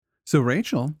So,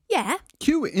 Rachel, Yeah.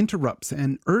 Q interrupts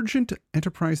an urgent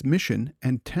Enterprise mission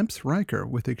and tempts Riker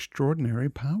with extraordinary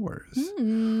powers.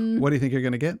 What do you think you're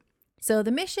going to get? So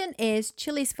the mission is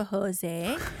chilies for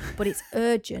Jose, but it's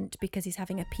urgent because he's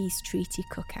having a peace treaty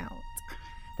cookout.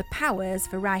 The powers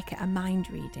for Riker are mind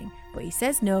reading, but he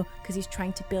says no because he's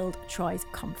trying to build Troy's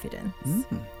confidence.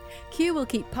 Q will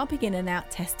keep popping in and out,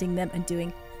 testing them and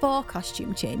doing 4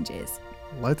 costume changes.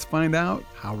 Let's find out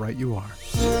how right you are.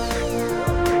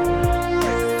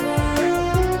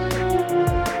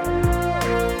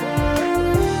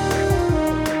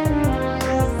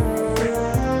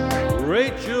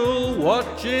 Rachel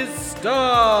watches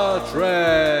Star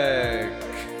Trek.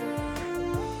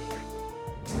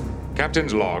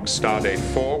 Captain's log, stardate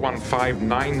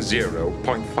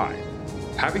 41590.5.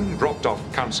 Having dropped off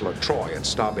Counselor Troy at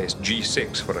Starbase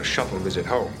G6 for a shuttle visit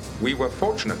home, we were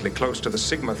fortunately close to the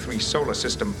Sigma 3 solar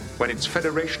system when its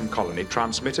Federation colony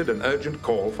transmitted an urgent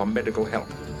call for medical help.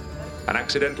 An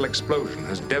accidental explosion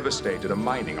has devastated a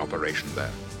mining operation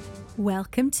there.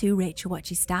 Welcome to Rachel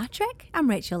Watches Star Trek. I'm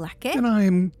Rachel Lackey. And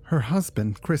I'm her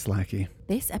husband, Chris Lackey.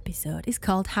 This episode is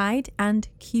called Hide and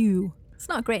Q. It's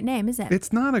not a great name, is it?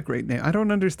 It's not a great name. I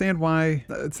don't understand why.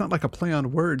 It's not like a play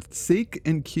on words. Seek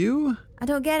and Q? I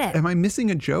don't get it. Am I missing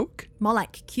a joke? More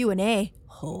like Q&A.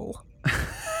 Hole.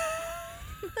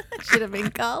 Should have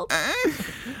been called.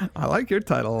 I like your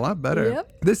title a lot better.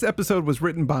 Yep. This episode was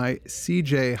written by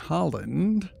C.J.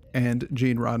 Holland and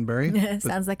Gene Roddenberry.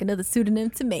 Sounds like another pseudonym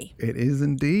to me. It is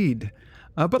indeed.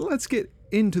 But let's get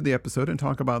into the episode and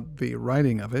talk about the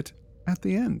writing of it at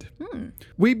the end.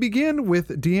 We begin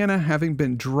with Deanna having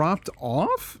been dropped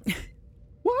off.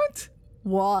 What?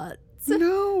 What?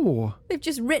 No. They've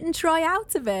just written Troy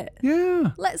out of it.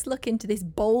 Yeah. Let's look into this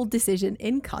bold decision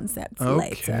in concept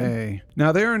later. Okay.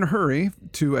 Now they're in a hurry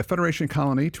to a Federation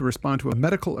colony to respond to a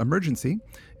medical emergency.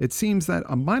 It seems that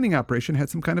a mining operation had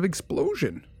some kind of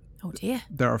explosion. Oh dear.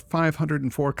 There are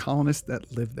 504 colonists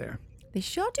that live there. They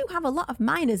sure do have a lot of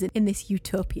miners in this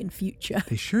utopian future.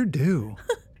 They sure do.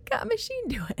 Can't a machine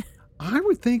do it? I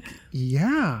would think,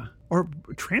 yeah. Or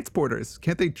transporters.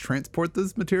 Can't they transport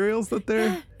those materials that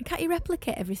they're... Can't you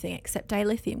replicate everything except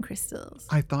dilithium crystals?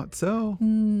 I thought so.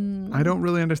 I don't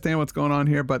really understand what's going on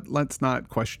here, but let's not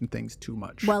question things too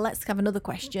much. Well, let's have another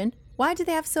question. Why do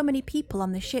they have so many people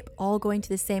on the ship all going to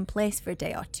the same place for a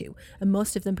day or two, and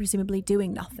most of them presumably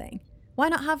doing nothing? Why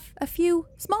not have a few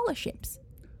smaller ships?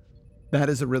 That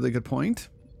is a really good point.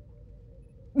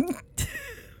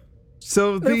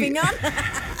 So Moving on.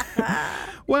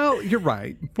 Well, you're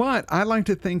right. But I like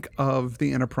to think of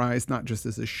the Enterprise not just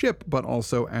as a ship, but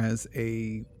also as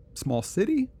a small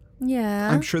city. Yeah.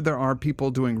 I'm sure there are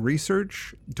people doing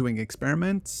research, doing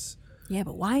experiments. Yeah,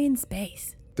 but why in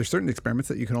space? There's certain experiments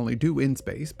that you can only do in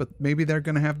space, but maybe they're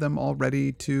going to have them all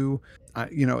ready to,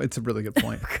 it's a really good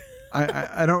point.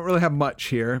 I don't really have much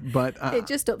here, but... it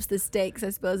just ups the stakes, I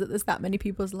suppose, that there's that many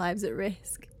people's lives at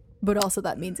risk. But also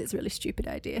that means it's a really stupid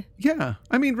idea. Yeah.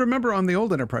 I mean, remember on the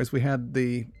old Enterprise, we had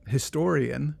the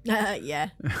historian. Yeah.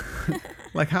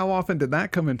 Like, how often did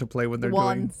that come into play when they're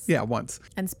Once. doing... Yeah, once.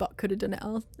 And Spock could have done it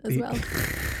all as well.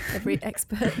 Every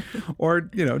expert. Or,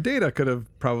 Data could have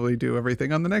probably do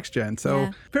everything on the next gen. So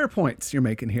Yeah. fair points you're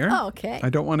making here. Oh, okay.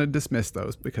 I don't want to dismiss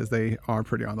those because they are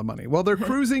pretty on the money. Well, they're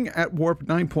cruising at warp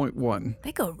 9.1.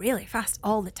 They go really fast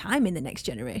all the time in the next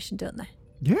generation, don't they?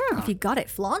 Yeah. If you got it,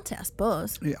 flaunt it, I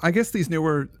suppose. I guess these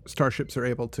newer starships are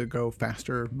able to go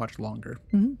faster, much longer.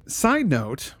 Mm-hmm. Side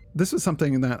note, this was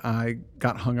something that I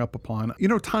got hung up upon.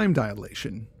 Time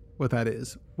dilation, what that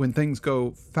is. When things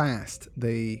go fast,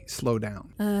 they slow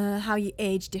down. How you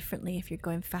age differently if you're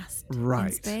going fast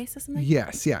Right. in space or something?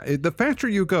 Yes, yeah. The faster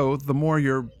you go, the more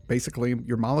your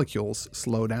molecules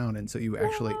slow down, and so you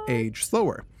actually age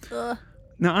slower.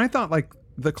 Now, I thought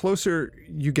the closer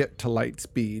you get to light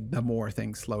speed, the more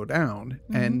things slow down.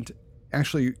 Mm-hmm. And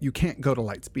actually, you can't go to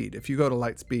light speed. If you go to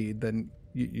light speed, then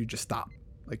you just stop.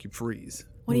 Like you freeze.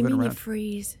 What do you moving mean you around.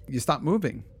 freeze? You stop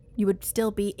moving. You would still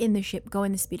be in the ship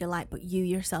going the speed of light, but you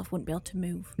yourself wouldn't be able to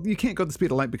move. You can't go the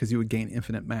speed of light because you would gain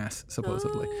infinite mass,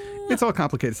 supposedly. It's all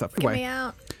complicated stuff. Get me Anyway,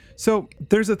 out. so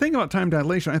there's a thing about time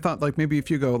dilation. I thought maybe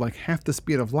if you go half the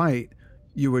speed of light,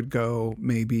 you would go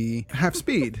maybe half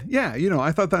speed. Yeah,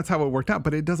 I thought that's how it worked out,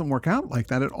 but it doesn't work out like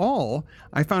that at all.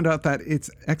 I found out that it's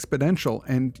exponential,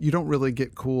 and you don't really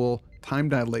get cool time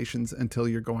dilations until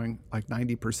you're going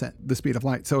 90% the speed of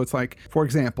light. So it's for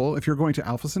example, if you're going to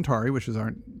Alpha Centauri, which is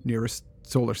our nearest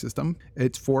solar system,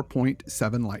 it's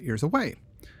 4.7 light years away.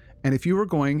 And if you were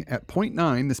going at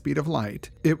 0.9 the speed of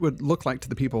light, it would look like to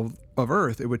the people of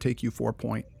Earth, it would take you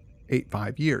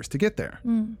 4.85 years to get there.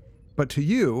 But to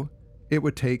you, it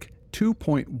would take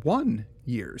 2.1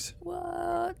 years.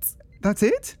 What? That's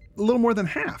it? A little more than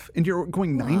half. And you're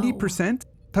going 90%?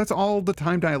 That's all the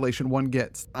time dilation one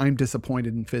gets. I'm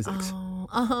disappointed in physics.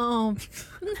 Oh.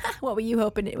 What were you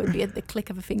hoping it would be at the click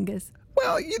of a fingers?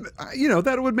 Well, you know,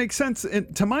 that would make sense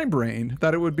to my brain,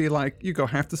 that it would be like, you go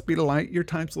half the speed of light, your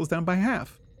time slows down by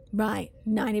half. Right.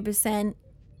 90%.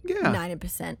 Yeah.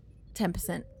 90%.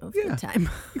 10% of the time.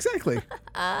 Exactly.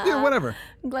 Yeah, whatever.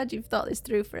 I'm glad you've thought this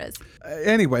through for us.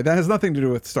 Anyway, that has nothing to do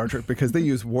with Star Trek because they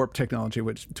use warp technology,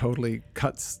 which totally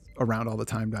cuts around all the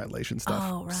time dilation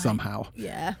stuff somehow.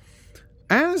 Yeah.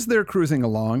 As they're cruising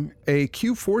along, a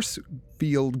Q force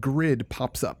field grid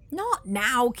pops up. Not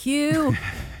now, Q.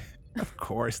 Of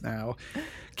course now.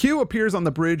 Q appears on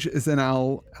the bridge as an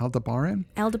Aldebaran?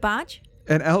 Eldebarge.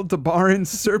 An Aldebaran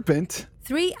serpent.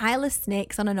 3 eyeless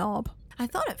snakes on an orb. I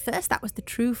thought at first that was the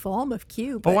true form of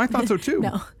Q. But I thought so too.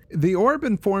 No. The orb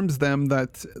informs them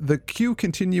that the Q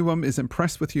continuum is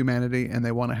impressed with humanity and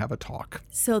they want to have a talk.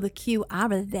 So the Q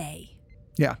are a they.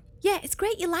 Yeah. Yeah, it's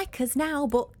great you like us now,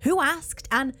 but who asked?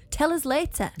 And tell us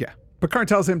later. Yeah. Picard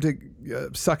tells him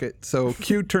to suck it. So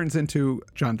Q turns into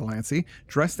John Delancey,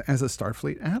 dressed as a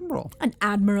Starfleet admiral. An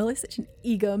admiral is such an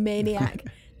egomaniac.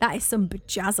 That is some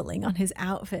bejazzling on his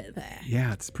outfit there.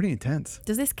 Yeah, it's pretty intense.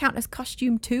 Does this count as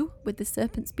costume 2, with the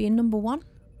serpents being number 1?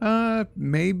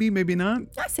 Maybe not.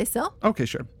 I say so. Okay,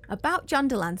 sure. About John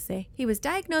Delancey, he was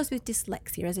diagnosed with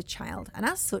dyslexia as a child, and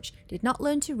as such, did not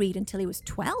learn to read until he was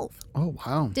 12. Oh,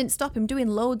 wow. Didn't stop him doing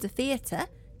loads of theatre,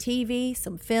 TV,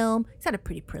 some film. He's had a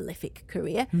pretty prolific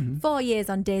career. 4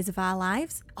 years on Days of Our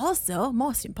Lives. Also,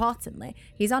 most importantly,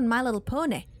 he's on My Little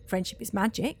Pony. Friendship is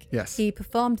Magic. Yes. He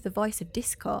performed the voice of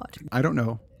Discord. I don't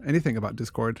know anything about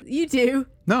Discord. You do.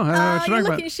 No, I don't know what you're you're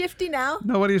looking talking about. shifty now.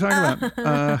 No, what are you talking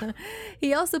about?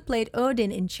 He also played Odin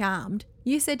in Charmed.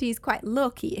 You said he's quite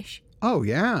Loki-ish. Oh,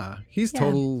 yeah. He's Yeah.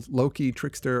 total Loki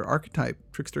trickster archetype,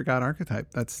 trickster god archetype.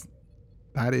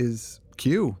 That is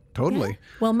Q. Totally. Yeah.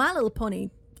 Well, My Little Pony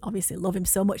obviously love him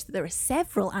so much that there are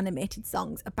several animated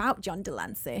songs about John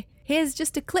Delancey. Here's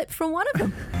just a clip from one of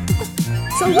them.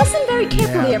 So listen very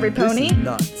carefully, every pony, This is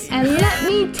nuts. and let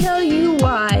me tell you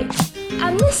why.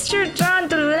 Mr. John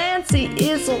Delancey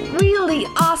is a really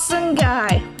awesome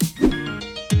guy.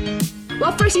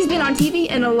 Well, first he's been on TV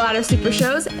in a lot of super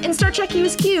shows. In Star Trek he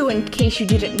was Q, in case you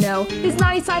didn't know. His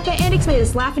naughty sci-fi antics made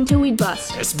us laugh until we'd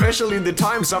bust. Especially the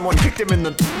time someone kicked him in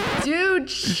the... Dude,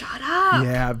 shut up.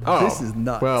 Yeah, this is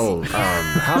nuts. Well,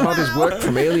 how about his work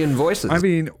from Alien Voices? I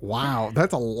mean, wow,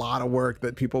 that's a lot of work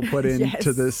that people put into Yes.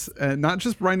 this. And not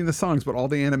just writing the songs, but all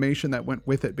the animation that went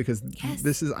with it, because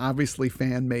this is obviously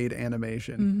fan-made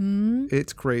animation.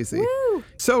 It's crazy. Woo.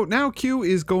 So now Q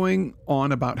is going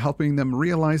on about helping them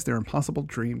realize their impossible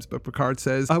dreams, but Picard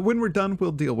says, when we're done,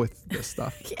 we'll deal with this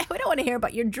stuff. Yeah, we don't want to hear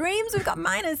about your dreams. We've got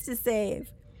miners to save.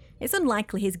 It's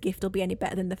unlikely his gift will be any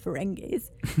better than the Ferengis.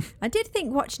 I did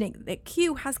think watching it that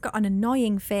Q has got an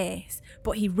annoying face,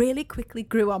 but he really quickly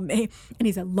grew on me, and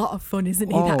he's a lot of fun,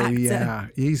 isn't he, that Oh, actor? yeah,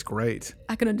 he's great.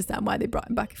 I can understand why they brought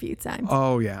him back a few times.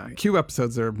 Oh, yeah. Q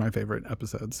episodes are my favorite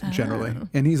episodes, generally.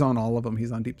 And he's on all of them.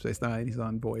 He's on Deep Space Nine. He's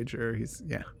on Voyager.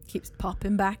 Yeah. Keeps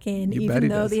popping back in, You bet even he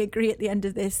though does. they agree at the end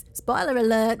of this. Spoiler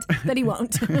alert, that he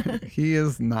won't. He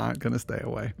is not going to stay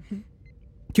away.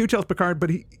 Q tells Picard, but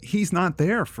he's not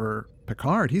there for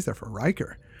Picard. He's there for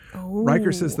Riker. Oh.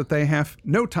 Riker says that they have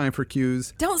no time for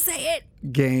Q's Don't say it.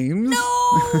 games.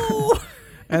 No.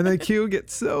 And then Q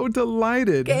gets so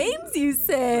delighted. Games, you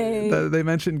say? that they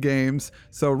mentioned games.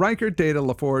 So Riker, Data,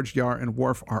 LaForge, Yar, and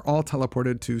Worf are all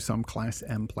teleported to some Class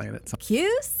M planet.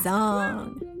 Q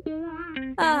song.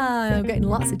 I'm getting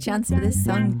lots of chance for this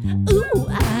song. Ooh,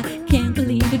 I can't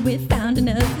believe it. We found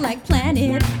another like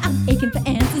planet. I'm aching for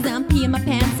answers. I'm peeing my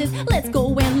pants. Let's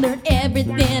go and learn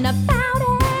everything about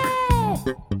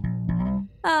it.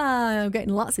 I'm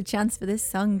getting lots of chance for this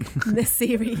song in this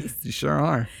series. You sure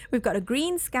are. We've got a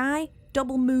green sky,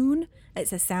 double moon.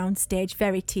 It's a soundstage,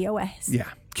 very TOS. Yeah.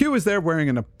 Q is there wearing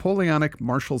a Napoleonic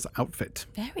Marshal's outfit.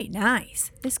 Very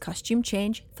nice. This costume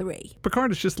change 3.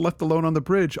 Picard is just left alone on the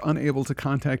bridge, unable to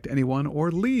contact anyone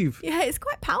or leave. Yeah, it's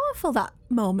quite powerful, that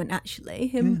moment, actually.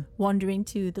 Him wandering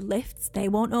to the lifts, they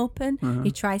won't open.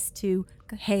 He tries to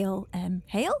hail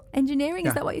engineering,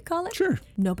 is that what you call it? Sure.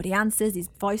 Nobody answers, his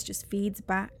voice just feeds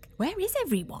back. Where is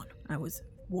everyone? I was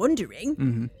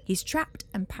wondering. He's trapped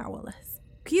and powerless.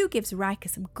 Q gives Riker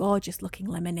some gorgeous looking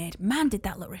lemonade. Man, did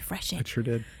that look refreshing. It sure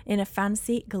did. In a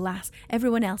fancy glass.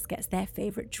 Everyone else gets their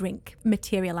favourite drink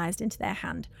materialised into their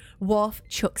hand. Worf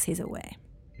chucks his away.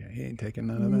 Yeah, he ain't taking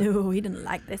none of that. No, he didn't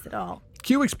like this at all.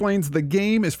 Q explains the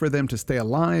game is for them to stay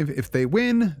alive. If they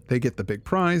win, they get the big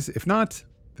prize. If not,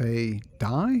 they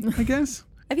die, I guess.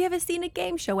 Have you ever seen a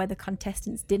game show where the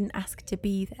contestants didn't ask to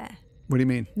be there? What do you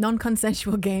mean?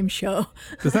 Non-consensual game show.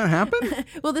 Does that happen?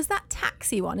 Well, there's that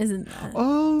taxi one, isn't there?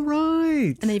 Oh,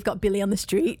 right. And then you've got Billy on the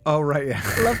street. Oh, right, yeah.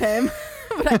 Love him.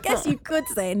 But I guess you could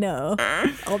say no,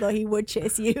 although he would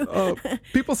chase you. Oh,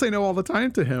 people say no all the time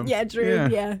to him. Yeah, true,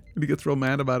 yeah. And he gets real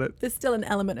mad about it. There's still an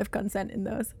element of consent in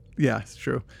those. Yeah, it's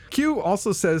true. Q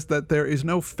also says that there is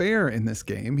no fair in this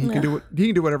game. He can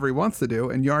do whatever he wants to do,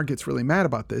 and Yar gets really mad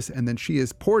about this, and then she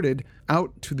is ported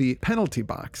out to the penalty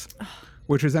box,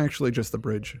 which is actually just the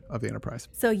bridge of the Enterprise.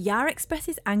 So Yar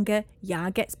expresses anger,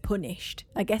 Yar gets punished.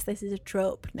 I guess this is a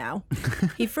trope now.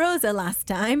 He froze her last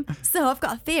time, so I've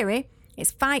got a theory.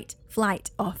 It's fight,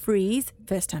 flight, or freeze.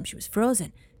 First time she was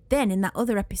frozen. Then in that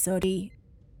other episode, he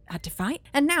had to fight.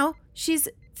 And now she's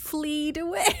fleed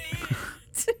away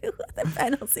to the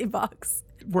penalty box.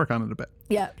 Work on it a bit.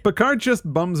 Yeah. Picard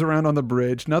just bums around on the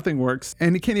bridge. Nothing works.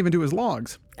 And he can't even do his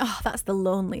logs. Oh, that's the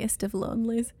loneliest of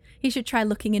lonelies. He should try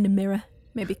looking in a mirror.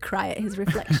 Maybe cry at his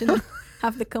reflection.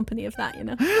 Have the company of that, you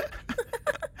know.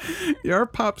 Yar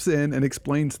pops in and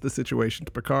explains the situation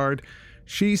to Picard.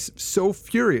 She's so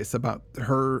furious about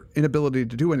her inability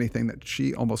to do anything that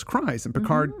she almost cries. And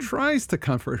Picard tries to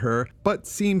comfort her, but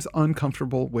seems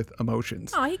uncomfortable with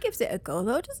emotions. Oh, he gives it a go,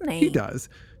 though, doesn't he? He does.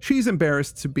 She's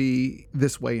embarrassed to be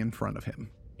this way in front of him.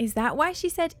 Is that why she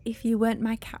said, if you weren't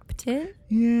my captain?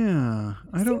 Yeah,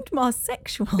 I don't... Seemed more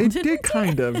sexual, It didn't did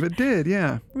kind of. It did,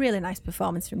 yeah. Really nice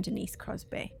performance from Denise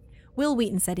Crosby. Will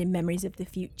Wheaton said in Memories of the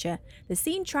Future, the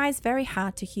scene tries very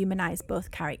hard to humanise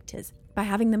both characters by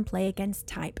having them play against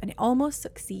type, and it almost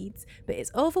succeeds, but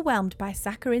it's overwhelmed by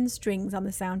saccharine strings on the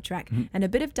soundtrack and a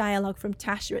bit of dialogue from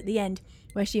Tasha at the end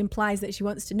where she implies that she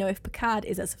wants to know if Picard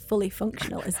is as fully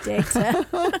functional as Data.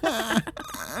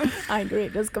 I agree,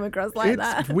 it does come across like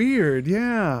that. It's weird,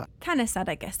 yeah. Kind of sad,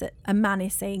 I guess, that a man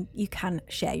is saying you can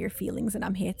share your feelings and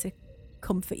I'm here to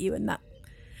comfort you, and that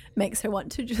makes her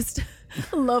want to just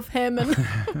love him.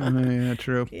 And Yeah,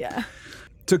 true. yeah.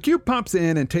 So Q pops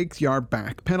in and takes Yar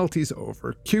back. Penalty's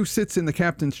over. Q sits in the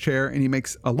captain's chair and he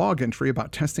makes a log entry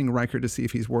about testing Riker to see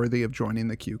if he's worthy of joining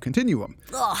the Q continuum.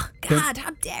 Oh, God,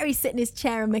 how dare he sit in his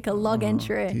chair and make a log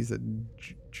entry? He's a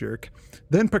jerk.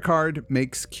 Then Picard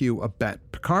makes Q a bet.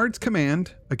 Picard's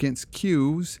command against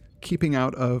Q's keeping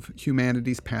out of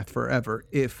humanity's path forever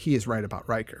if he is right about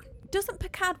Riker. Doesn't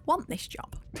Picard want this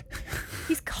job?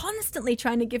 He's constantly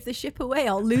trying to give the ship away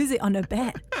or lose it on a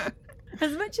bet.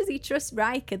 As much as he trusts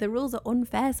Riker, the rules are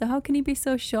unfair, so how can he be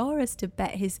so sure as to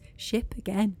bet his ship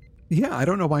again? Yeah, I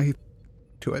don't know why he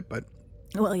to it, but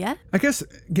Well, yeah. I guess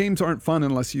games aren't fun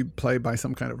unless you play by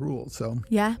some kind of rules, so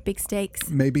Yeah, big stakes.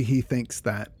 maybe he thinks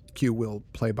that Q will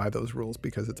play by those rules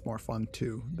because it's more fun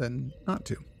to than not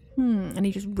to. And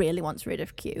he just really wants rid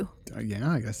of Q. Yeah,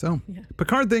 I guess so.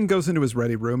 Picard then goes into his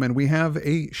ready room and we have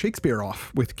a Shakespeare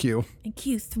off with Q. And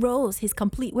Q throws his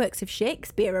complete works of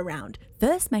Shakespeare around.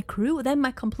 First my crew, then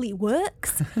my complete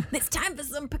works. It's time for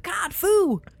some Picard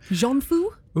foo. Jean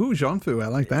foo? Ooh, Jean Fu, I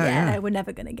like that, yeah. We're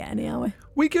never going to get any, are we?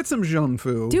 We get some Jean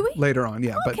Fu Do we? later on,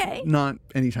 yeah, Okay. but not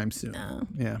anytime soon. No.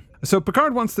 Yeah. So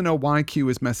Picard wants to know why Q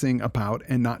is messing about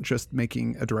and not just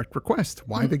making a direct request.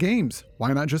 Why the games?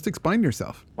 Why not just explain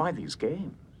yourself? Why these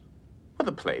games? Well,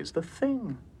 the play's the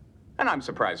thing. And I'm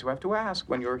surprised you have to ask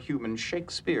when your human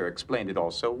Shakespeare explained it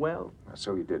all so well.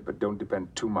 So you did, but don't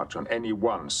depend too much on any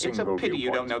one It's single a pity you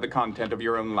viewpoint. don't know the content of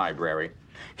your own library.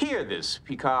 Hear this,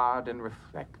 Picard, and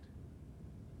reflect.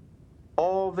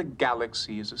 All the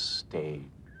galaxy is a stage.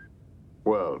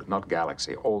 World, not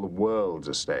galaxy. All the world's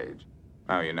a stage.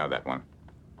 Oh, you know that one.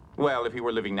 Well, if he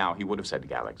were living now, he would have said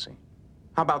galaxy.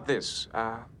 How about this?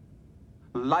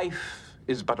 Life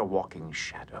is but a walking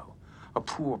shadow, a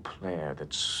poor player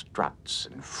that struts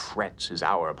and frets his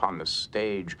hour upon the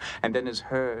stage, and then is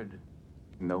heard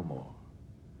no more.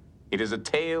 It is a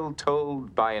tale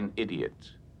told by an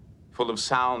idiot, full of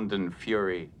sound and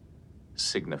fury,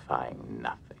 signifying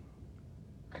nothing.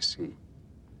 I see.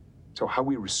 So how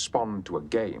we respond to a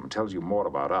game tells you more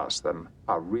about us than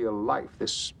our real life.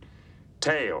 This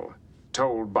tale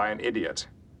told by an idiot.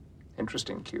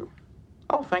 Interesting, Q.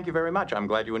 Oh, thank you very much. I'm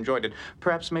glad you enjoyed it.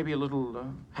 Perhaps maybe a little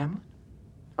Hamlet?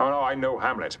 Oh, no, I know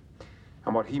Hamlet.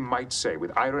 And what he might say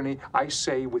with irony, I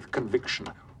say with conviction.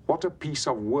 What a piece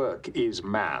of work is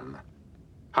man.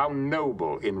 How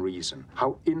noble in reason,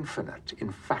 how infinite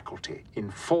in faculty, in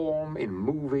form, in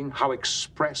moving, how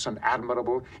express and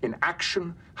admirable, in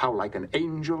action, how like an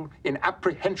angel, in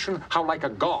apprehension, how like a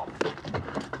god.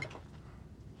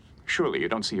 Surely you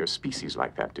don't see your species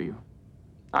like that, do you?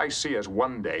 I see us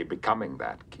one day becoming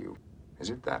that, Q. Is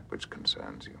it that which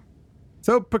concerns you?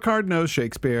 So Picard knows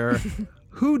Shakespeare.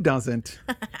 Who doesn't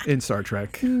in Star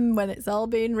Trek? When it's all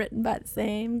being written by the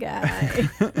same guy.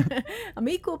 I'm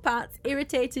equal parts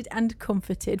irritated and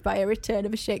comforted by a return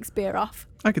of a Shakespeare off.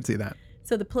 I could see that.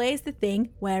 So the play's the thing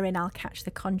wherein I'll catch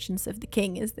the conscience of the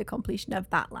king is the completion of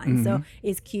that line. So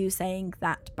is Q saying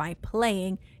that by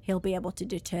playing, he'll be able to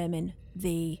determine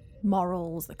the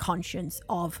morals, the conscience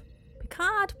of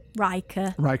Picard,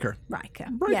 Riker. Riker.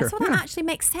 Yeah, so that actually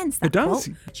makes sense. That It does.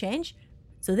 quote. Change.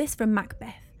 So this from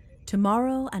Macbeth.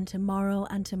 Tomorrow and tomorrow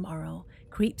and tomorrow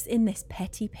creeps in this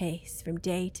petty pace from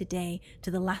day to day to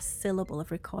the last syllable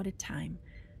of recorded time.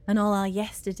 And all our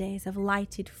yesterdays have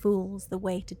lighted fools the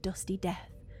way to dusty death.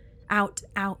 Out,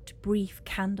 out, brief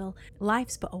candle,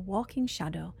 life's but a walking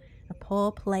shadow, a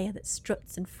poor player that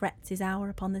struts and frets his hour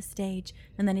upon the stage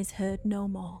and then is heard no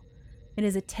more. It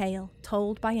is a tale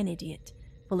told by an idiot,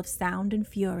 full of sound and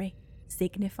fury,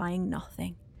 signifying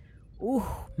nothing. Ooh,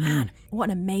 man, what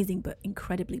an amazing but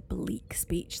incredibly bleak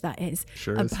speech that is.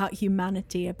 Sure is. About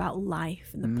humanity, about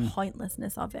life, and the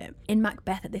pointlessness of it. In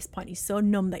Macbeth, at this point, he's so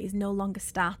numb that he's no longer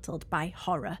startled by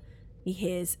horror. He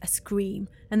hears a scream,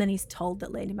 and then he's told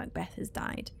that Lady Macbeth has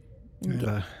died.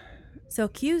 So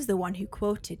Q's the one who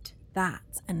quoted that,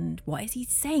 and what is he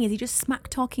saying? Is he just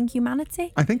smack-talking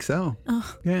humanity? I think so.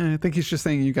 Yeah, I think he's just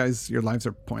saying you guys, your lives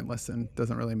are pointless and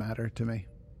doesn't really matter to me.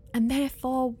 And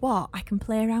therefore what? I can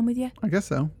play around with you? I guess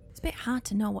so. It's a bit hard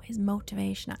to know what his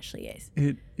motivation actually is.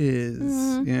 It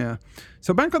is, yeah.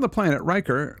 So back on the planet,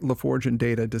 Riker, LaForge, and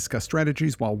Data discuss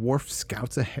strategies while Worf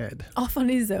scouts ahead. Off on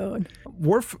his own.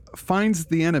 Worf finds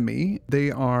the enemy.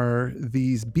 They are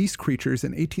these beast creatures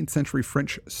in 18th century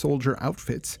French soldier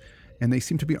outfits, and they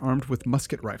seem to be armed with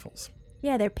musket rifles.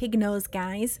 Yeah, they're pig-nosed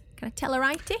guys. Can I tell a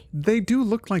righty? They do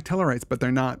look like Tellarites, but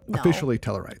they're not No. officially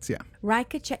Tellarites, yeah.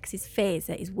 Riker checks his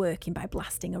phaser is working by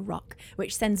blasting a rock,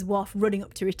 which sends Worf running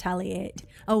up to retaliate.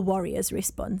 A warrior's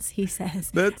response, he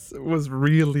says. That was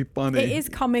really funny. It is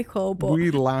comical, but We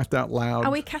laughed out loud.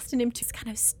 are we casting him to kind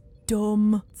of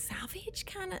dumb, savage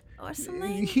kind of, or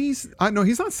something? He's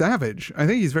not savage. I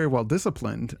think he's very well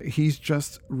disciplined. He's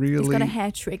just really He's got a hair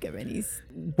trigger and he's,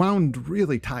 wound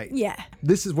really tight. yeah,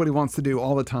 This is what he wants to do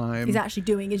all the time. he's actually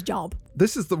doing his job.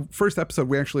 This is the first episode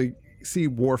we actually see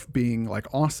Worf being like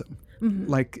awesome.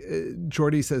 Like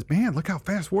Geordi says, man, look how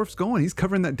fast Worf's going. He's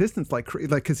covering that distance like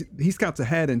because he scouts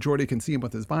ahead and Geordi can see him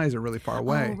with his visor really far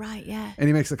away. Oh, right, yeah. And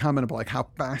he makes a comment about like how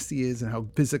fast he is and how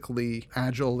physically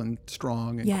agile and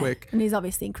strong and Yeah, quick. and he's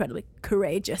obviously incredibly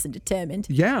courageous and determined.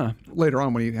 Yeah. Later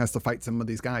on when he has to fight some of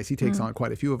these guys, he takes on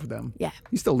quite a few of them. Yeah.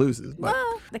 He still loses, but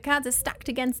Well, the cards are stacked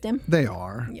against him. they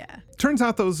are. Yeah. Turns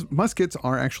out those muskets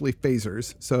are actually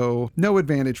phasers, so no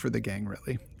advantage for the gang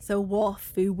really. So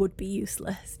Worf, who would be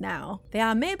useless now, they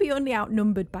are maybe only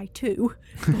outnumbered by 2,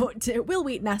 but Will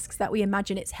Wheaton asks that we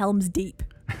imagine it's Helm's Deep.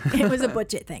 It was a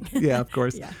budget thing. Yeah, of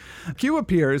course. Yeah. Q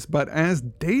appears, but as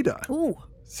Data. Ooh.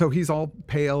 So he's all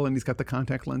pale and he's got the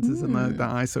contact lenses in the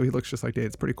eyes, so he looks just like Data.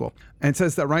 It's pretty cool. And it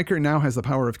says that Riker now has the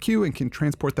power of Q and can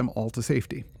transport them all to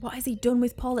safety. What has he done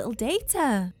with poor little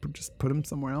Data? Just put him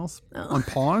somewhere else. On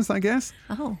pause, I guess.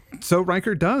 Oh. So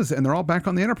Riker does, and they're all back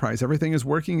on the Enterprise. Everything is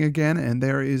working again, and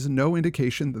there is no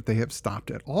indication that they have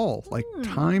stopped at all. Like,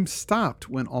 time stopped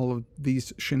when all of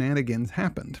these shenanigans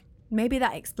happened. Maybe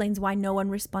that explains why no one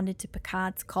responded to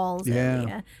Picard's calls Yeah.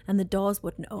 earlier and the doors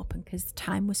wouldn't open because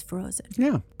time was frozen.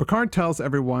 Yeah. Picard tells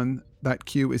everyone that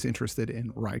Q is interested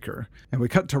in Riker. And we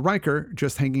cut to Riker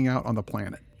just hanging out on the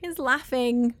planet. His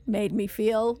laughing made me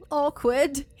feel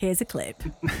awkward. Here's a clip.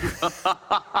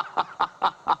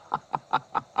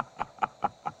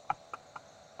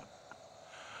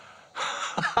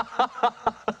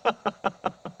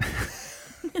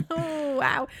 Oh,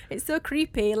 wow. It's so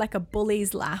creepy, like a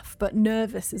bully's laugh, but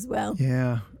nervous as well.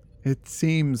 Yeah. It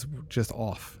seems just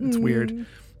off. It's weird.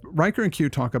 Riker and Q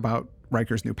talk about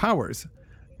Riker's new powers.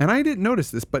 And I didn't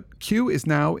notice this, but Q is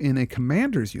now in a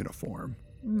commander's uniform.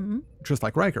 Just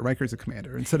like Riker. Riker's a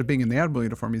commander. Instead of being in the admiral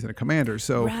uniform, he's in a commander.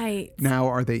 So Right. now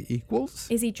are they equals?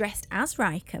 Is he dressed as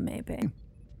Riker, maybe?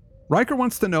 Riker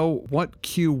wants to know what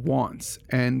Q wants.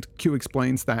 And Q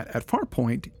explains that at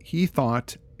Farpoint, he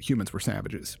thought humans were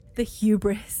savages. The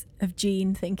hubris of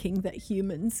Jean thinking that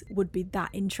humans would be that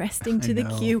interesting to the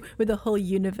know. Q with a whole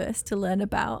universe to learn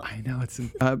about. I know it's...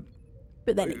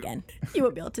 But then again, you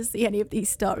won't be able to see any of these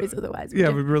stories otherwise. would yeah, it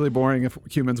you? would be really boring if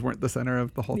humans weren't the center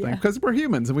of the whole thing. Yeah. Because we're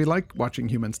humans and we like watching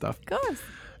human stuff. Of course.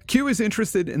 Q is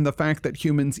interested in the fact that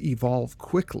humans evolve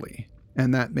quickly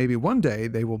and that maybe one day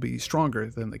they will be stronger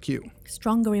than the Q.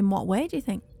 Stronger in what way, do you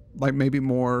think? Like maybe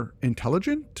more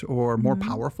intelligent or more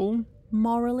powerful?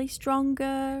 Morally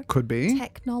stronger? Could be.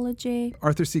 Technology?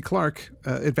 Arthur C. Clarke,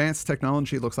 advanced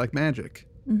technology looks like magic.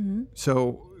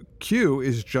 So Q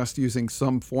is just using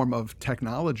some form of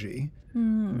technology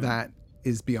that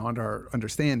is beyond our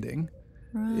understanding.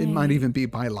 It might even be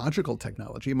biological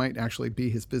technology. It might actually be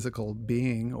his physical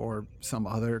being or some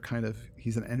other kind of,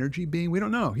 he's an energy being. We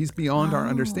don't know. He's beyond our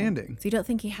understanding. So you don't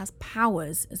think he has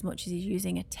powers as much as he's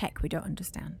using a tech we don't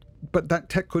understand? But that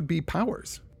tech could be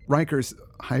powers. Riker's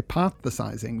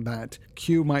hypothesizing that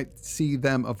Q might see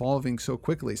them evolving so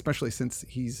quickly, especially since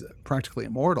he's practically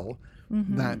immortal,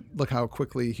 that look how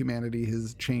quickly humanity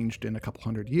has changed in a couple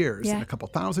hundred years, in a couple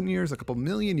thousand years, a couple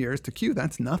million years. To Q,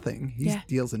 that's nothing. He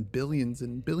deals in billions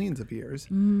and billions of years.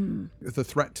 The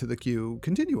threat to the Q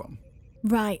continuum.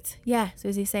 Right. Yeah. So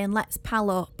is he saying, let's pal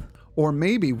up? Or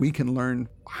maybe we can learn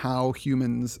how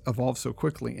humans evolve so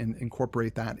quickly and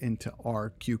incorporate that into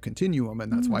our Q continuum,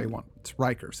 and that's why he wants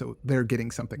Riker. So they're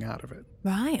getting something out of it.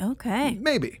 Right. Okay.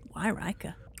 Maybe. Why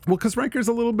Riker? Well, because Riker's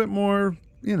a little bit more,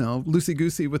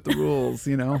 loosey-goosey with the rules,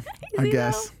 I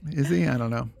guess. Is he? I don't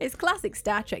know. It's classic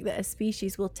Star Trek that a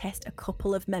species will test a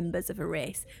couple of members of a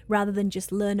race rather than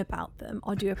just learn about them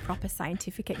or do a proper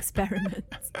scientific experiment.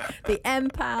 The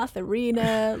Empath,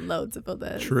 Arena, loads of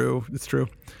others. True. It's true.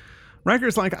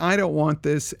 Riker's like, I don't want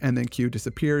this, and then Q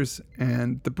disappears,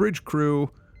 and the bridge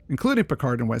crew, including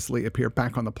Picard and Wesley, appear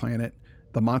back on the planet.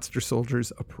 The monster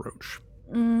soldiers approach.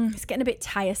 It's getting a bit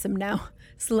tiresome now.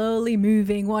 Slowly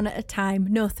moving one at a time,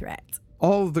 no threat.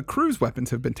 All of the crew's weapons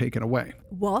have been taken away.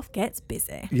 Worf gets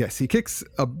busy. Yes, he kicks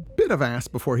a bit of ass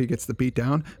before he gets the beat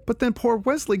down, but then poor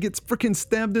Wesley gets freaking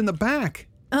stabbed in the back.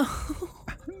 Oh.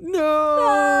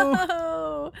 No!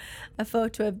 No! A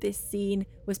photo of this scene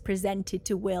was presented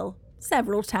to Will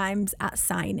several times at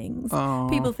signings. Aww.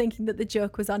 People thinking that the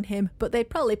joke was on him, but they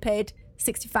probably paid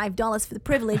 $65 for the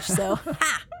privilege, so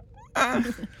ha!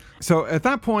 So at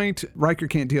that point, Riker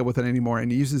can't deal with it anymore,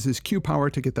 and he uses his Q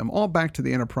power to get them all back to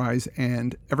the Enterprise,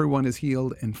 and everyone is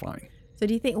healed and fine. So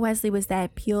do you think Wesley was there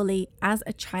purely as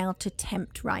a child to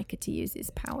tempt Riker to use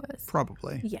his powers?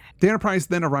 Probably. Yeah. The Enterprise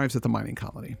then arrives at the mining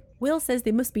colony. Will says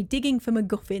they must be digging for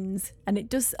MacGuffins, and it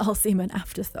does all seem an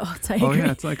afterthought. I agree. Oh,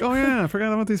 yeah. It's like, oh, yeah, I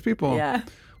forgot about these people. Yeah.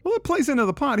 Well, it plays into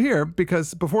the plot here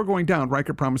because before going down,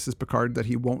 Riker promises Picard that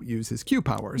he won't use his Q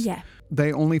powers. Yeah.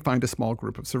 They only find a small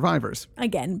group of survivors.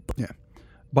 Again. Yeah.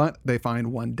 But they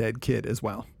find one dead kid as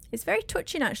well. It's very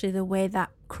touching, actually, the way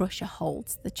that Crusher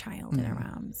holds the child in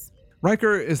her arms.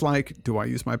 Riker is like, do I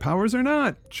use my powers or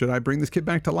not? Should I bring this kid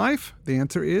back to life? The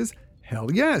answer is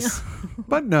hell yes.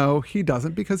 But no, he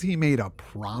doesn't because he made a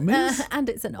promise. And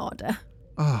it's an order.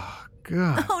 Oh,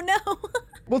 God. Oh, no.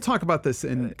 We'll talk about this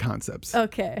in concepts.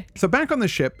 Okay. So back on the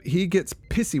ship, he gets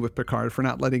pissy with Picard for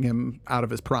not letting him out of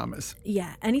his promise.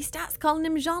 Yeah, and he starts calling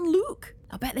him Jean-Luc.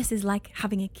 I bet this is like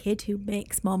having a kid who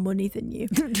makes more money than you.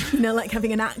 Like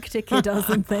having an actor kid or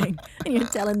something. And you're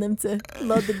telling them to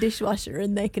load the dishwasher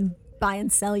and they can buy and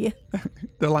sell you.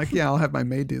 They're like, yeah, I'll have my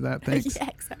maid do that. Thanks. Yeah,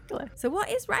 exactly. So what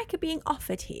is Riker being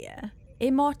offered here?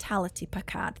 Immortality,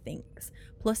 Picard thinks,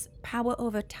 plus power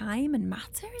over time and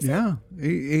matter, is it? Yeah,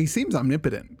 he seems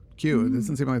omnipotent. Q. It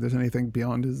doesn't seem like there's anything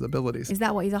beyond his abilities. Is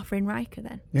that what he's offering Riker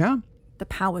then? Yeah. The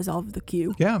powers of the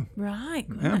Q. Yeah. Right,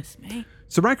 goodness me.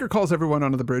 So Riker calls everyone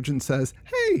onto the bridge and says,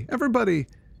 hey, everybody,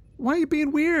 why are you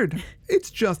being weird? It's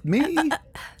just me.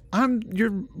 I'm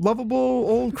your lovable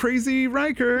old crazy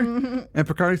Riker. And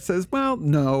Picard says, well,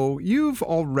 no, you've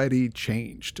already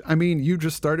changed. I mean, you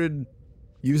just started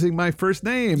using my first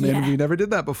name and we never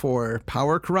did that before.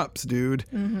 Power corrupts, dude.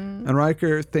 And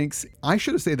Riker thinks, I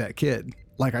should have saved that kid.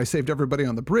 Like I saved everybody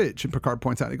on the bridge. And Picard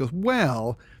points out, he goes,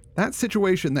 well, that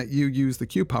situation that you use the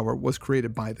Q power was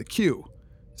created by the Q.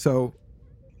 So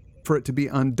for it to be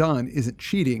undone isn't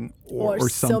cheating or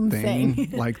something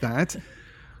like that.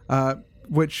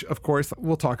 Which, of course,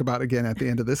 we'll talk about again at the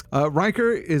end of this.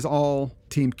 Riker is all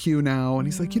Team Q now, and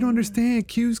he's like, you don't understand.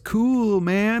 Q's cool,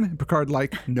 man. And Picard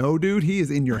like, no, dude, he is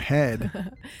in your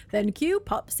head. Then Q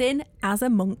pops in as a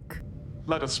monk.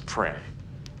 Let us pray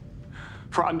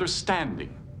for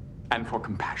understanding and for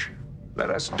compassion. Let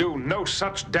us do no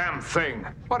such damn thing.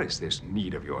 What is this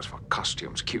need of yours for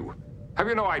costumes, Q? Have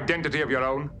you no identity of your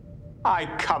own? I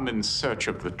come in search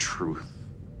of the truth.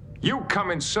 You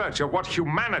come in search of what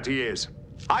humanity is.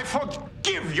 I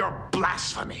forgive your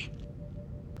blasphemy.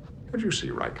 Don't you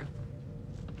see, Riker?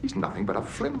 He's nothing but a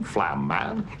flim-flam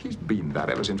man. He's been that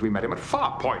ever since we met him at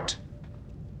Farpoint.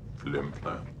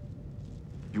 Flim-flam.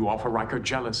 You offer Riker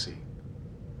jealousy.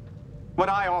 What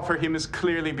I offer him is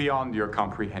clearly beyond your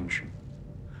comprehension.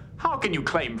 How can you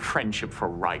claim friendship for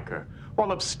Riker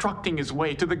while obstructing his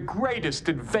way to the greatest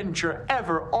adventure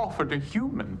ever offered a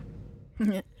human?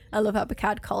 I love how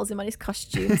Picard calls him on his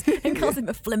costumes and calls him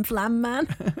a flim-flam man.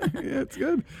 Yeah, it's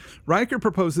good. Riker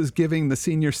proposes giving the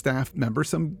senior staff member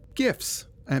some gifts.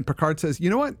 And Picard says, you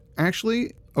know what?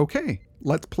 Actually, okay,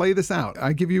 let's play this out.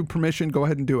 I give you permission. Go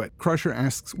ahead and do it. Crusher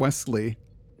asks Wesley,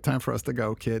 time for us to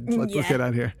go, kid. Let's get out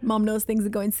of here. Mom knows things are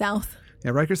going south. Yeah,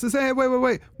 Riker says, hey,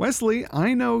 wait. Wesley,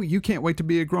 I know you can't wait to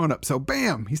be a grown-up. So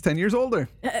bam, he's 10 years older.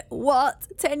 What?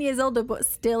 10 years older, but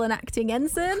still an acting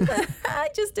ensign?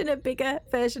 Just in a bigger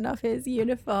version of his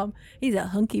uniform. He's a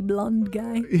hunky blonde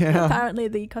guy. Yeah. Apparently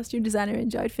the costume designer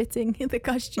enjoyed fitting the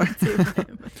costume to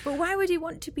him. But why would he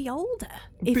want to be older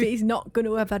if he's not going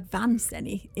to have advanced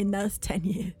any in those 10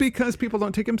 years? Because people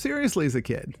don't take him seriously as a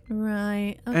kid.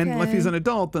 Right. Okay. And if he's an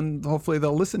adult, then hopefully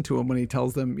they'll listen to him when he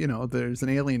tells them, there's an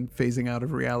alien phasing out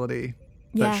of reality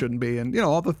that shouldn't be. And,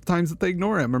 all the times that they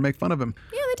ignore him or make fun of him.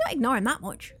 Yeah, they don't ignore him that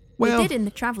much. Well, they did in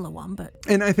the Traveller one, but...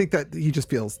 And I think that he just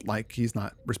feels like he's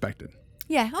not respected.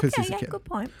 Yeah, okay, he's a kid. good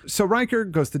point. So Riker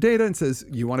goes to Data and says,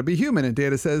 you want to be human? And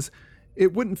Data says,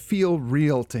 it wouldn't feel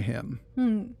real to him.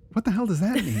 What the hell does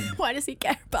that mean? Why does he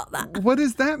care about that? What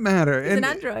does that matter? He's an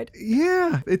android.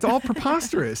 Yeah, it's all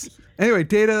preposterous. Anyway,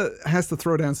 Data has to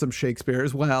throw down some Shakespeare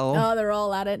as well. Oh, they're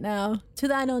all at it now. To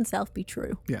thine own self be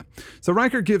true. Yeah. So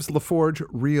Riker gives LaForge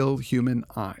real human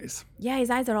eyes. Yeah, his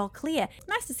eyes are all clear.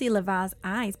 Nice to see LeVar's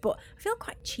eyes, but I feel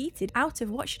quite cheated out of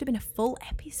what should have been a full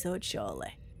episode,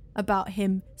 surely, about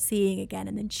him seeing again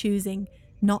and then choosing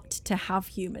not to have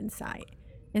human sight.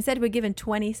 Instead, we're given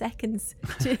 20 seconds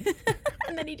to,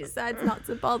 and then he decides not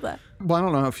to bother. Well, I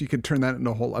don't know if you could turn that into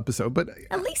a whole episode, but...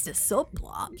 At least a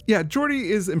subplot. Yeah, Geordi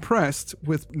is impressed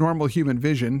with normal human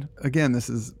vision. Again, this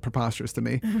is preposterous to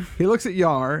me. He looks at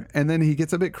Yar, and then he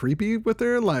gets a bit creepy with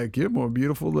her, like, you're more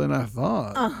beautiful than I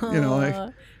thought.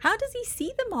 How does he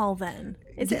see them all then?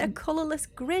 Is it a colourless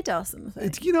grid or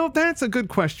something? That's a good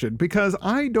question, because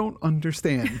I don't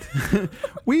understand.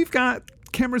 We've got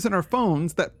cameras in our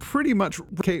phones that pretty much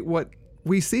replicate what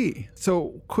we see.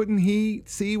 So couldn't he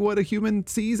see what a human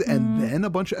sees and then a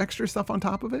bunch of extra stuff on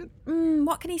top of it?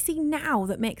 What can he see now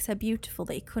that makes her beautiful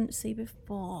that he couldn't see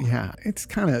before? Yeah, it's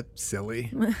kind of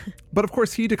silly. But of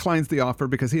course he declines the offer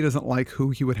because he doesn't like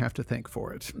who he would have to thank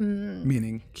for it,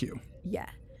 meaning Q. Yeah.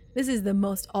 This is the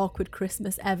most awkward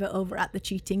Christmas ever over at the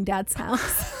cheating dad's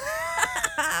house.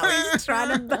 He's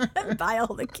trying to buy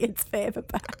all the kids' favour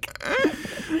back.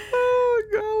 Oh,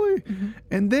 golly.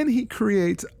 And then he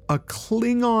creates a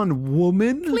Klingon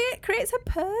woman. Creates a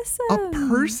person. A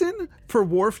person for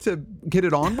Worf to get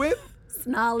it on with?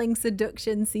 Snarling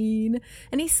seduction scene.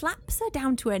 And he slaps her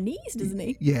down to her knees, doesn't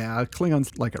he? Yeah,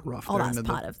 Klingons like it rough. Oh, that's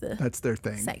part of the that's their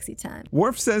thing. Sexy time.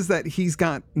 Worf says that he's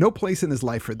got no place in his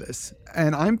life for this.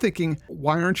 And I'm thinking,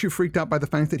 why aren't you freaked out by the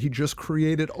fact that he just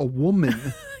created a woman?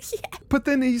 Yeah. But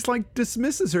then he's like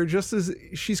dismisses her just as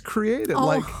she's created.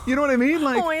 Like, you know what I mean?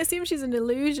 Like, I assume she's an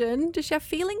illusion. Does she have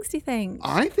feelings, do you think?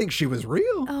 I think she was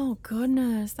real. Oh,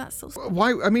 goodness. That's so...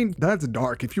 Why? I mean, that's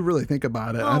dark if you really think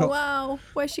about it. Oh, wow.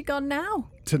 Where's she gone now?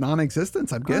 To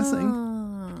non-existence, I'm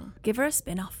guessing. Give her a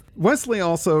spin-off. Wesley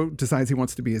also decides he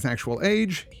wants to be his actual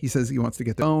age. He says he wants to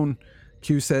get their own.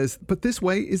 Q says, but this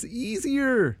way is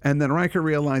easier. And then Riker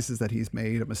realizes that he's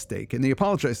made a mistake. And he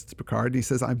apologizes to Picard. And he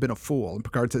says, I've been a fool. And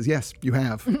Picard says, yes, you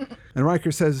have. And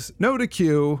Riker says, no to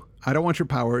Q. I don't want your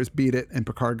powers. Beat it. And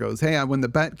Picard goes, hey, I won the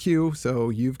bet, Q. So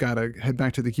you've got to head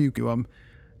back to the Q.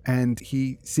 And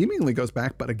he seemingly goes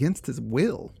back, but against his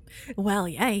will. Well,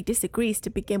 yeah, he disagrees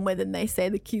to begin with. And they say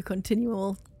the Q Continuum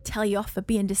will tell you off for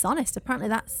being dishonest. Apparently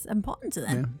that's important to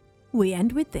them. Yeah. We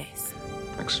end with this.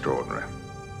 Extraordinary.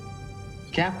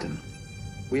 Captain,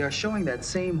 we are showing that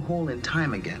same hole in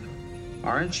time again.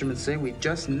 Our instruments say we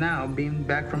just now beamed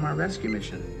back from our rescue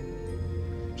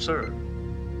mission. Sir,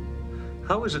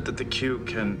 how is it that the Q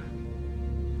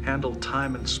can handle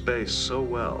time and space so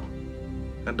well,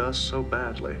 and us so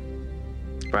badly?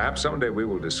 Perhaps someday we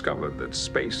will discover that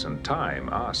space and time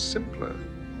are simpler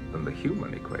than the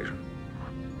human equation.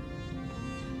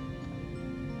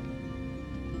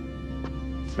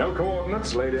 No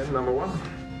coordinates laid in, number one.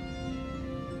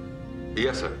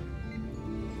 Yes, sir.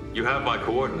 You have my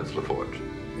coordinates, LaForge.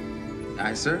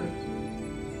 Aye, sir.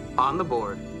 On the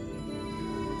board.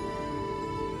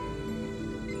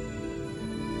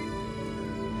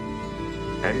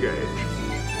 Engage.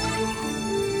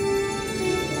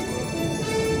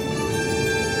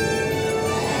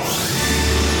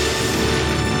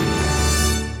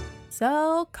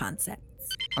 So, concepts.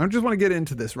 I just want to get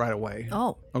into this right away.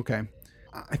 Oh. Okay.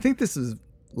 I think this is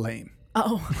lame.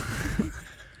 Oh.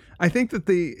 I think that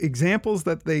the examples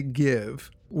that they give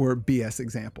were BS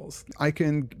examples. I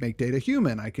can make Data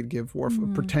human. I could give Worf a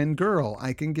pretend girl.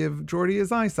 I can give Geordi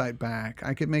his eyesight back.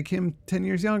 I could make him 10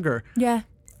 years younger. Yeah.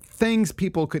 Things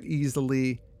people could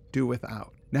easily do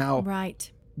without. Now,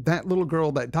 Right. that little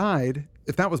girl that died,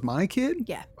 if that was my kid,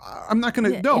 Yeah. I'm not going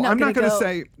to, Yeah, no, you're not I'm not gonna going to go,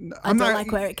 say, I I'm don't not,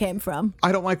 like where it came from.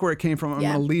 I don't like where it came from. I'm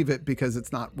Yeah. going to leave it because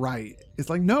it's not right. It's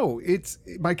like, no, it's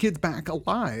my kid's back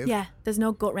alive. Yeah. There's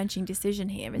no gut-wrenching decision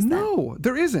here, is there? No,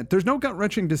 there isn't. There's no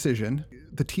gut-wrenching decision.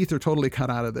 The teeth are totally cut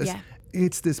out of this. Yeah.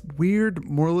 It's this weird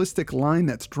moralistic line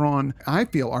that's drawn, I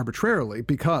feel, arbitrarily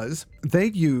because they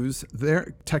use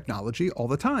their technology all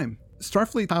the time.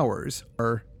 Starfleet powers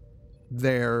are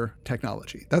their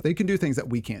technology. That they can do things that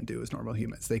we can't do as normal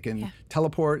humans. They can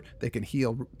teleport, they can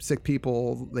heal sick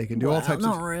people, they can do all types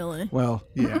not of... really. Well,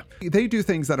 yeah. They do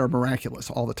things that are miraculous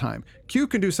all the time. Q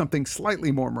can do something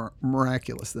slightly more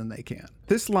miraculous than they can.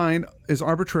 This line is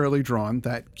arbitrarily drawn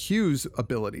that Q's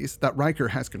abilities that Riker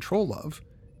has control of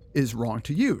is wrong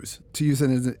to use. To use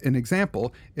it as an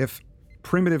example, if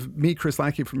primitive me, Chris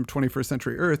Lackey from 21st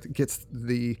Century Earth, gets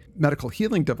the medical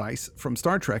healing device from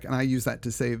Star Trek and I use that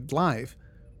to save life,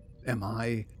 am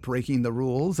I breaking the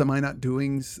rules? Am I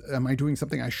doing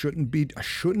something I shouldn't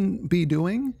be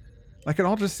doing? Like, it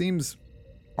all just seems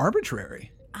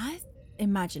arbitrary. I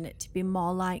imagine it to be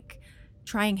more like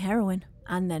trying heroin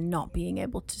and then not being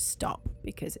able to stop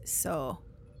because it's so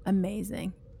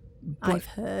amazing. I've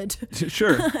heard.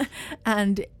 Sure.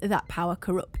 And that power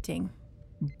corrupting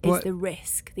is the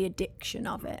risk, the addiction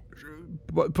of it.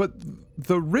 But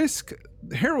the risk,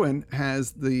 heroin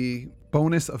has the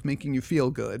bonus of making you feel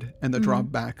good and the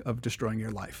drawback of destroying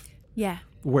your life. Yeah.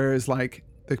 Whereas, like,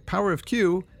 the power of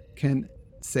Q can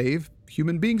save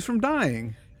human beings from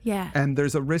dying. Yeah. And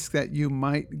there's a risk that you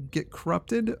might get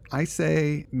corrupted. I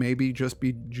say maybe just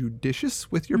be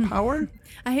judicious with your power.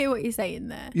 I hear what you're saying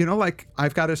there. You know, like,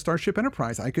 I've got a Starship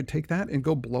Enterprise. I could take that and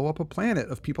go blow up a planet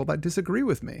of people that disagree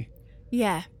with me.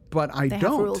 Yeah. But I they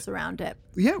don't. Have rules around it.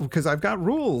 Yeah, because I've got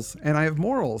rules and I have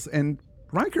morals and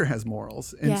Riker has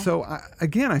morals. And so,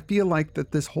 I feel like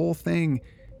that this whole thing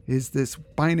is this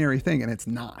binary thing and it's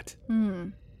not.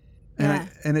 Mm.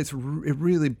 And it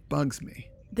really bugs me.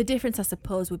 The difference, I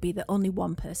suppose, would be that only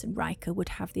one person, Riker, would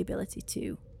have the ability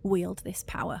to wield this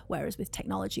power, whereas with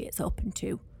technology, it's open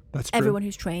to everyone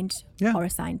who's trained or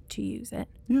assigned to use it.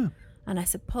 Yeah. And I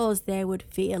suppose they would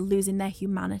fear losing their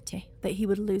humanity, that he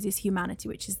would lose his humanity,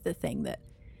 which is the thing that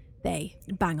they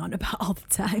bang on about all the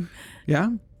time. Yeah,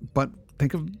 but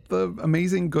think of the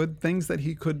amazing good things that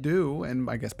he could do, and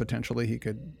I guess potentially he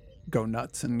could go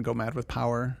nuts and go mad with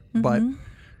power. But you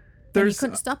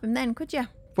couldn't stop him then, could you?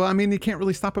 Well, I mean, you can't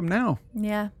really stop him now.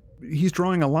 Yeah. He's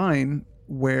drawing a line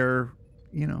where,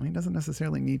 you know, he doesn't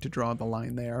necessarily need to draw the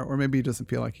line there, or maybe he doesn't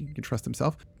feel like he can trust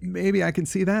himself. Maybe I can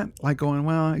see that, like going,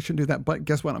 well, I shouldn't do that, but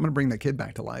guess what? I'm going to bring that kid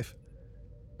back to life.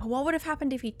 But what would have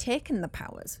happened if he'd taken the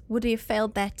powers? Would he have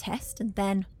failed their test and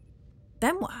then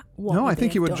what? No, I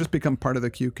think he would have just become part of the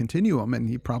Q continuum and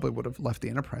he probably would have left the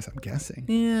Enterprise, I'm guessing.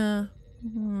 Yeah.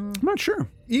 I'm not sure.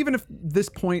 Even if this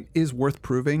point is worth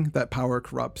proving that power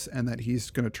corrupts and that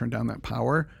he's going to turn down that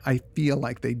power, I feel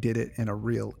like they did it in a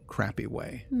real crappy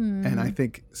way. And I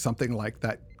think something like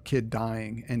that kid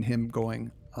dying and him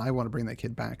going, I want to bring that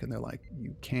kid back. And they're like,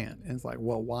 you can't. And it's like,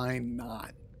 well, why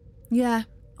not? Yeah.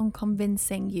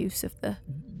 Unconvincing use of the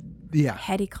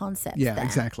heady concepts Yeah, there.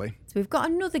 exactly. So we've got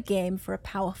another game for a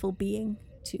powerful being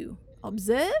to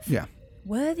observe. Yeah.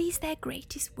 Were these their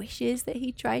greatest wishes that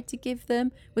he tried to give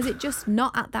them? Was it just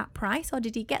not at that price, or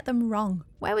did he get them wrong?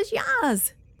 Where was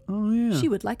Yaz? Oh, yeah. She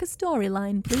would like a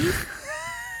storyline, please.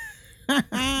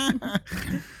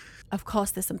 Of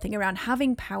course, there's something around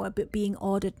having power but being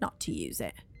ordered not to use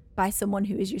it by someone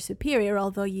who is your superior,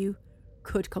 although you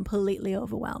could completely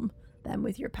overwhelm them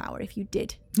with your power if you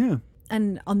did. Yeah.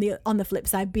 And on the flip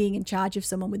side, being in charge of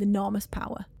someone with enormous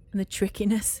power and the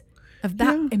trickiness of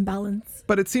that imbalance.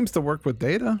 But it seems to work with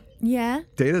Data. Yeah.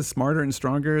 Data's smarter and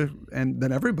stronger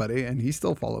than everybody, and he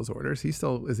still follows orders. He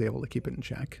still is able to keep it in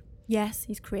check. Yes,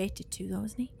 he's created to, though,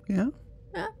 isn't he? Yeah.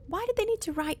 Why did they need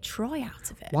to write Troy out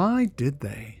of it? Why did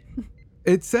they?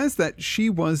 It says that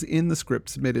she was in the script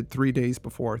submitted 3 days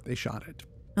before they shot it.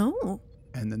 Oh.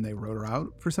 And then they wrote her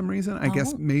out for some reason. I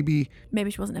guess maybe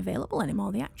she wasn't available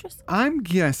anymore, the actress. I'm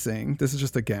guessing, this is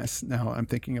just a guess now I'm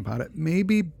thinking about it,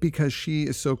 maybe because she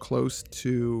is so close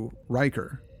to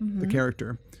Riker, the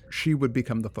character, she would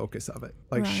become the focus of it.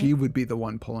 Like she would be the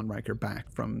one pulling Riker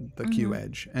back from the Q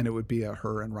edge, and it would be a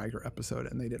her and Riker episode,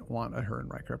 and they didn't want a her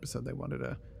and Riker episode. They wanted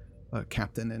a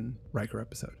Captain and Riker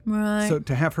episode. Right. So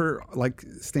to have her like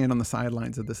stand on the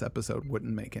sidelines of this episode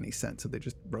wouldn't make any sense. So they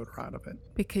just wrote her out of it.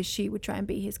 Because she would try and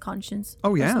be his conscience.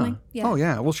 Oh, or yeah. something. Yeah. Oh,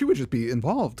 yeah. Well, she would just be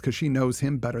involved because she knows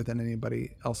him better than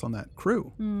anybody else on that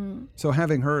crew. So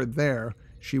having her there,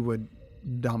 she would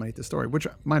dominate the story, which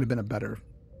might have been a better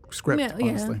script,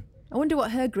 honestly. I wonder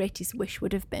what her greatest wish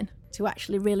would have been, to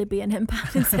actually really be an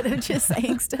empath instead of just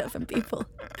saying stuff and people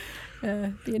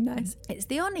being nice. It's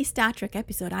the only Star Trek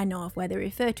episode I know of where they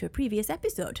refer to a previous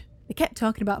episode. They kept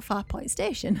talking about Farpoint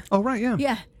Station. Oh, right, yeah.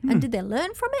 Yeah. And did they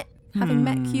learn from it? Having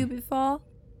met Q before?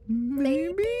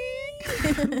 Maybe.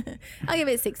 I'll give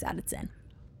it 6 out of 10.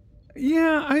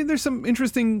 Yeah, there's some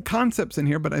interesting concepts in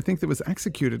here, but I think that was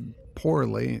executed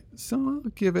poorly. So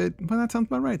I'll give it, well, that sounds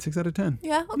about right, 6 out of 10.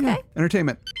 Yeah, okay.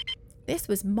 Entertainment. This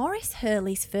was Maurice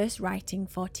Hurley's first writing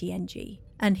for TNG.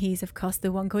 And he's, of course,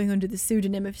 the one going under the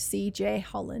pseudonym of C.J.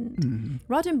 Holland.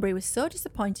 Roddenberry was so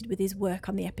disappointed with his work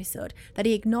on the episode that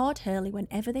he ignored Hurley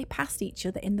whenever they passed each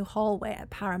other in the hallway at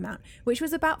Paramount, which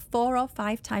was about 4 or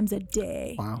 5 times a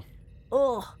day. Wow.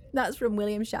 Oh, that's from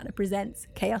William Shatner Presents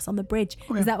Chaos on the Bridge.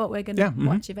 Oh, yeah. Is that what we're going to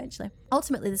watch eventually?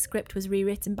 Ultimately, the script was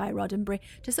rewritten by Roddenberry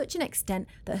to such an extent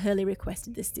that Hurley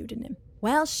requested the pseudonym.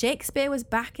 Well, Shakespeare was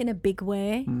back in a big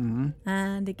way,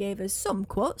 and he gave us some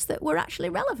quotes that were actually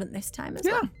relevant this time as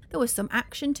well. There was some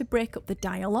action to break up the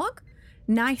dialogue,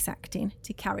 nice acting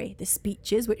to carry the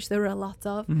speeches, which there were a lot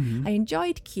of. I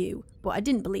enjoyed Q, but I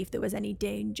didn't believe there was any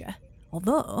danger.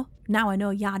 Although, now I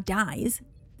know Yar dies,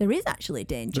 there is actually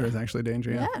danger. There is actually danger,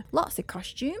 yeah. Lots of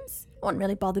costumes. Wasn't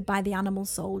really bothered by the animal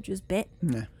soldiers bit.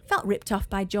 Nah. Felt ripped off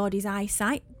by Geordie's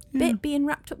eyesight. Bit being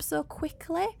wrapped up so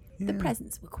quickly. The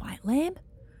presents were quite lame.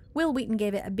 Will Wheaton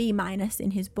gave it a B-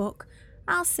 in his book.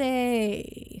 I'll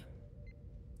say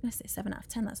 7 out of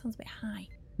 10. That sounds a bit high.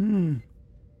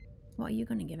 What are you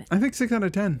going to give it? I think 6 out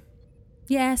of 10.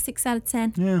 Yeah, 6 out of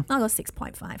 10. Yeah. I'll go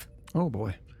 6.5. Oh,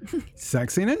 boy.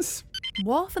 Sexiness?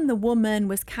 Worf and the woman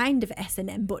was kind of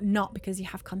S&M, but not because you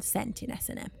have consent in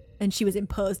S&M. And she was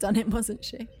imposed on him, wasn't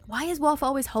she? Why is Worf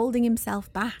always holding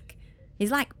himself back? He's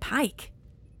like Pike.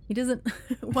 He doesn't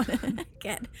want to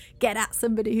get at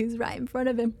somebody who's right in front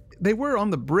of him. They were on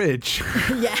the bridge.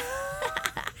 Yeah.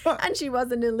 And she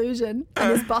was an illusion.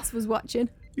 And his boss was watching.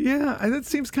 Yeah, that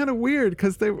seems kind of weird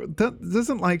because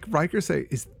doesn't like Riker say,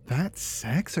 "Is that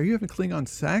sex? Are you having Klingon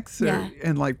sex?" Yeah.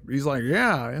 And like he's like,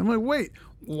 "Yeah." And I'm like, "Wait,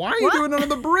 why are you doing it on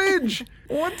the bridge?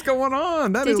 What's going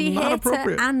on? That is Did he not hate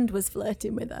appropriate." her and was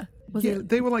flirting with her?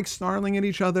 They were like snarling at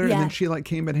each other, and then she like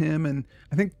came at him, and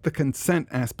I think the consent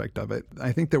aspect of it,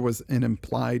 I think there was an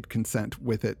implied consent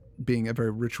with it being a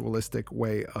very ritualistic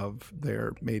way of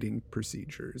their mating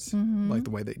procedures, like the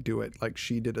way they do it. Like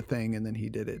she did a thing, and then he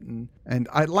did it, and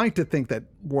I'd like to think that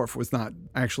Worf was not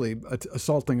actually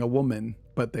assaulting a woman,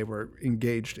 but they were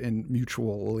engaged in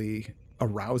mutually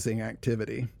arousing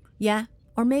activity. Yeah.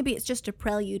 Or maybe it's just a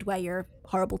prelude where you're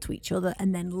horrible to each other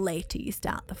and then later you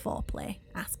start the foreplay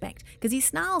aspect. Because he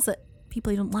snarls at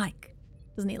people he don't like,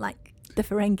 doesn't he? Like the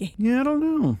Ferengi. Yeah, I don't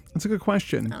know. That's a good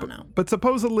question. I don't know. But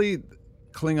supposedly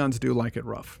Klingons do like it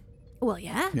rough. Well,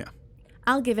 yeah. Yeah.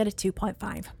 I'll give it a 2.5.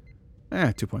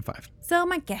 2.5. So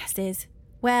my guess is,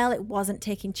 well, it wasn't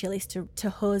taking Chilis to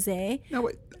Jose. No,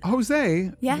 wait.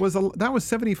 Jose that was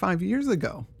 75 years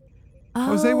ago. Oh.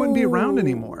 Jose wouldn't be around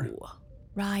anymore.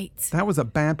 Right. That was a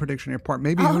bad prediction on your part.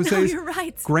 Maybe Jose's no, you're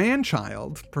right.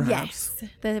 grandchild, perhaps. Yes.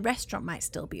 The restaurant might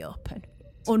still be open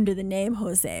under the name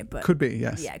Jose, but could be,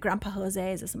 yes. Yeah, Grandpa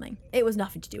Jose's or something. It was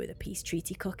nothing to do with a peace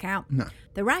treaty cookout. No.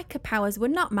 The Riker powers were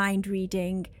not mind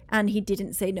reading, and he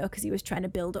didn't say no because he was trying to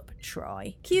build up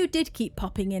Troy. Q did keep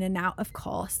popping in and out, of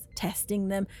course, testing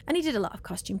them, and he did a lot of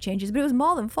costume changes, but it was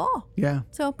more than 4. Yeah.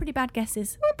 So pretty bad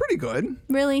guesses. Well, pretty good.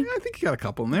 Really? Yeah, I think you got a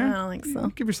couple in there. I don't think so.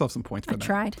 Give yourself some points for that. I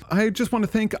tried. I just want to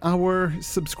thank our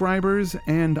subscribers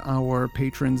and our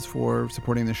patrons for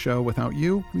supporting the show. Without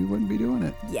you, we wouldn't be doing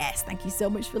it. Yes, thank you so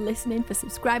much for listening, for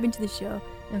subscribing to the show,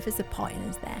 and for supporting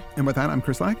us there. And with that, I'm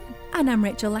Chris Lack. And I'm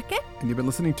Rachel Leckie. And you've been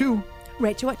listening to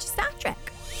Rachel Watches Star Trek.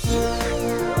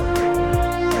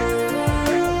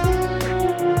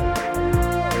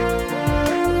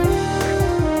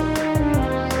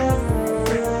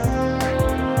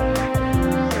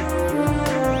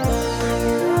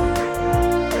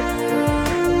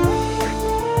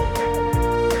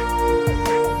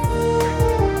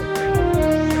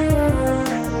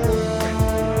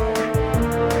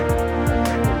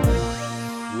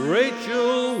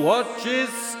 Rachel Watches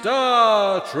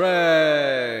Star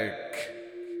Trek.